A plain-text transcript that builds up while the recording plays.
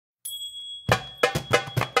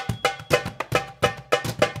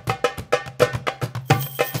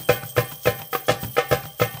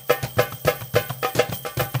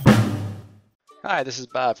Hi, this is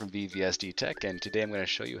Bob from VVSD Tech, and today I'm going to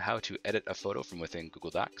show you how to edit a photo from within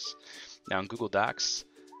Google Docs. Now in Google Docs,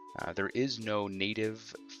 there is no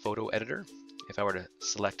native photo editor. If I were to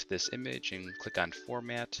select this image and click on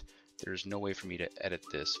Format, there's no way for me to edit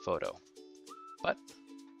this photo. But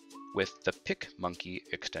with the PicMonkey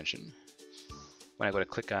extension, when I go to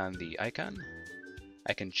click on the icon,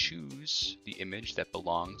 I can choose the image that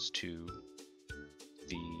belongs to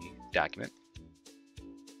the document.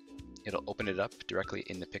 It'll open it up directly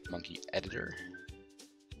in the PicMonkey editor.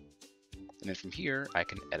 And then from here, I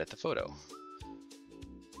can edit the photo.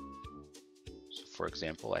 So for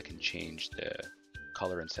example, I can change the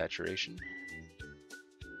color and saturation.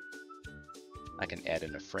 I can add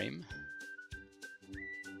in a frame.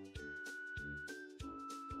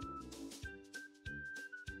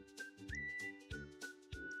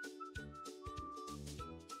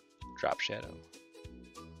 Drop shadow.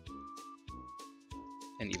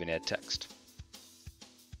 And even add text.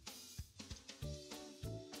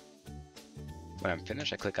 When I'm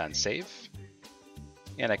finished, I click on Save,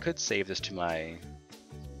 and I could save this to my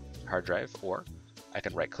hard drive, or I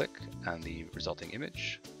can right-click on the resulting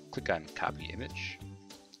image, click on Copy Image,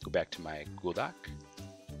 go back to my Google Doc,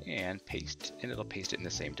 and paste, and it'll paste it in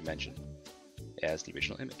the same dimension as the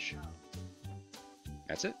original image.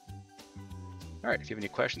 That's it. All right, if you have any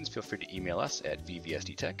questions, feel free to email us at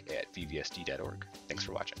vvsdtech@vvsd.org. Thanks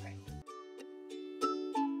for watching.